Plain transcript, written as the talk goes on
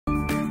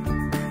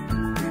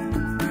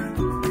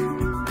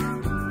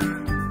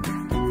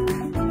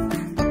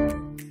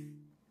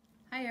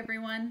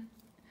everyone.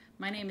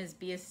 My name is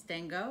Bia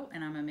Stengo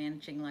and I'm a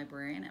managing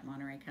librarian at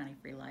Monterey County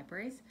Free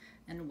Libraries,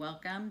 and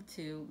welcome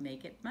to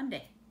Make It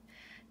Monday.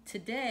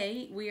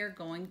 Today we are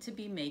going to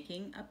be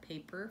making a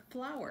paper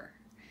flower,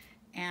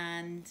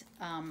 and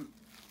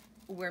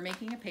we're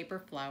making a paper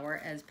flower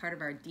as part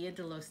of our Dia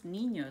de los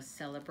Ninos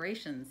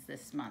celebrations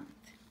this month.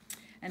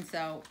 And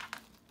so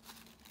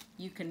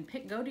you can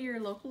go to your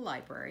local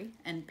library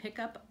and pick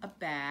up a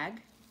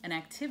bag, an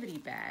activity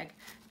bag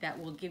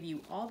that will give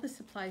you all the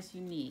supplies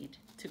you need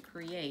to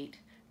create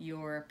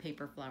your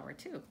paper flower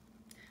too.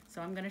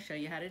 So I'm going to show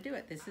you how to do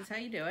it. This is how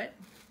you do it.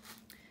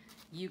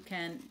 You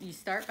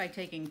start by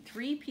taking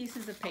 3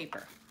 pieces of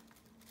paper,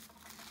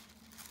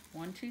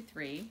 1, 2,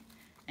 3,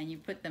 and you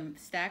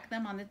stack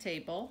them on the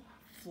table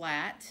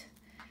flat,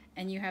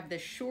 and you have the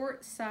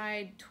short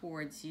side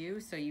towards you,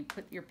 so you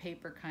put your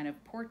paper kind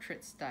of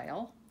portrait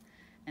style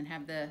and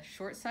have the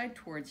short side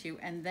towards you,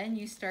 and then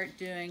you start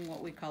doing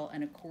what we call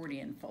an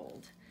accordion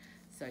fold.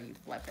 So you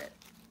flip it,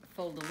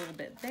 fold a little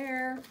bit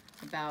there,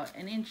 about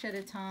 1 inch at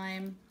a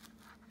time.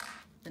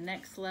 The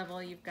next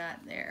level you've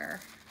got there,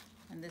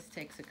 and this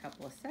takes a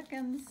couple of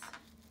seconds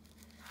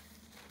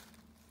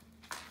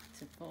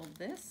to fold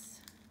this.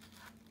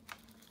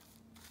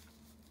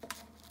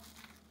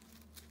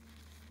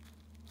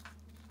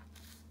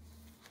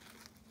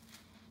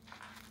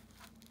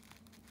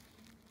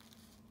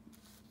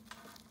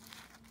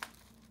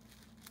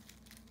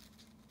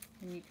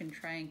 And you can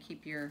try and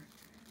keep your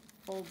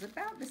folds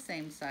about the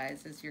same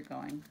size as you're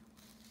going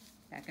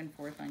back and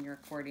forth on your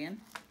accordion.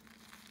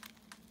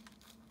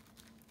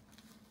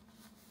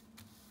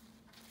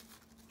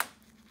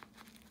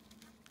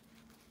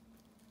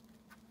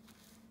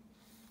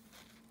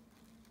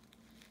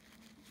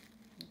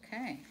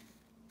 Okay,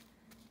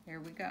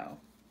 there we go.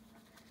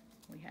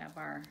 We have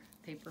our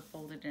paper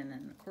folded in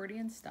an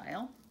accordion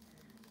style.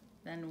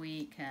 Then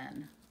we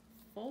can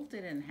fold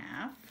it in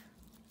half.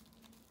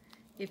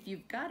 If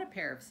you've got a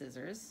pair of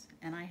scissors,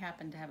 and I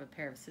happen to have a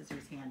pair of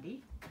scissors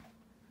handy,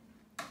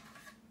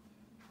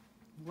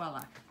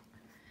 voila.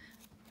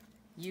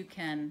 You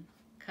can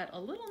cut a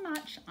little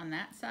notch on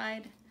that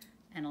side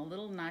and a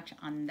little notch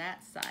on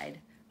that side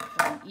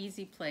for an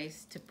easy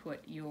place to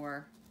put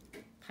your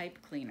pipe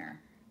cleaner.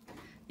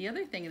 The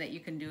other thing that you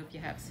can do if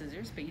you have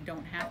scissors, but you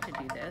don't have to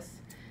do this,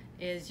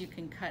 is you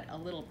can cut a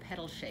little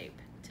petal shape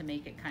to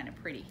make it kind of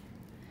pretty.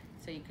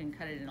 So you can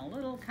cut it in a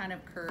little kind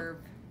of curve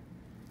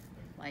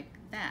like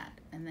that,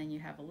 and then you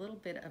have a little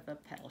bit of a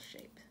petal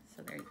shape.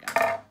 So there you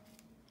go.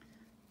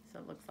 So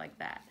it looks like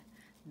that.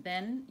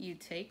 Then you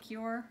take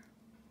your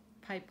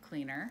pipe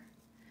cleaner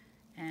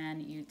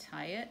and you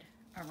tie it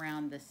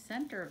around the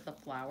center of the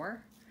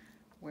flower,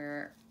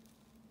 where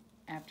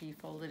after you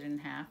fold it in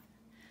half,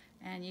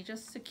 and you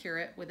just secure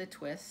it with a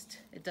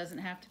twist. It doesn't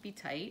have to be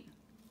tight.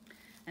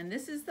 And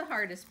this is the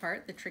hardest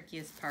part, the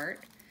trickiest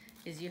part,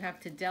 is you have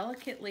to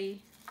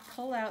delicately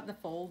pull out the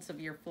folds of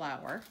your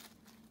flower.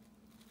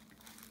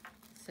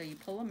 So you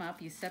pull them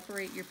up, you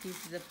separate your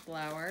pieces of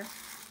flour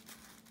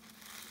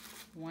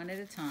one at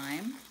a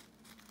time,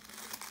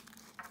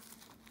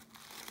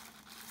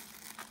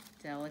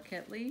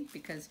 delicately,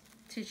 because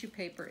tissue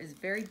paper is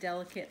very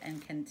delicate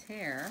and can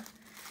tear,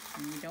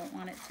 and you don't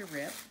want it to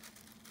rip.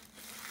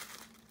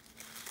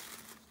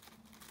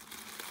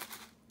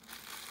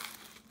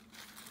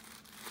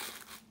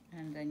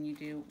 And then you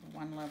do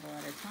one level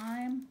at a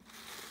time.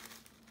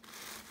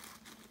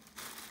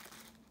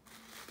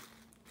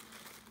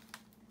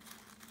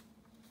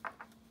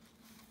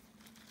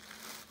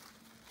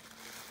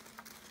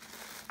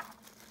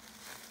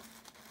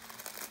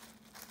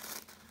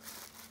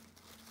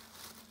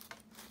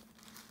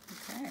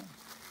 Okay,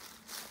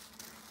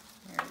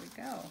 there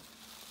we go.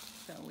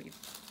 So we've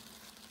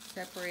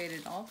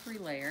separated all 3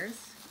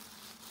 layers.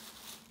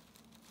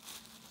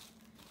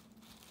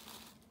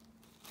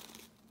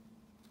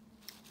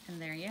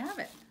 And there you have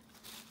it,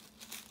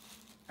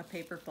 a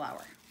paper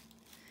flower.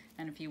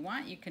 And if you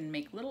want, you can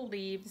make little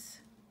leaves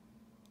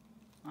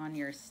on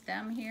your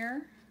stem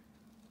here.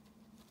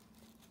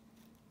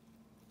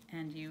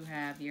 And you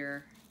have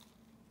your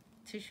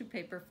tissue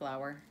paper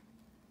flower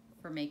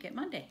for Make It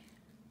Monday.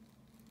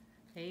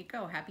 There you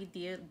go. Happy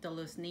Dia de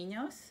los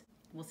Ninos.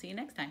 We'll see you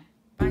next time.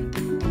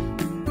 Bye.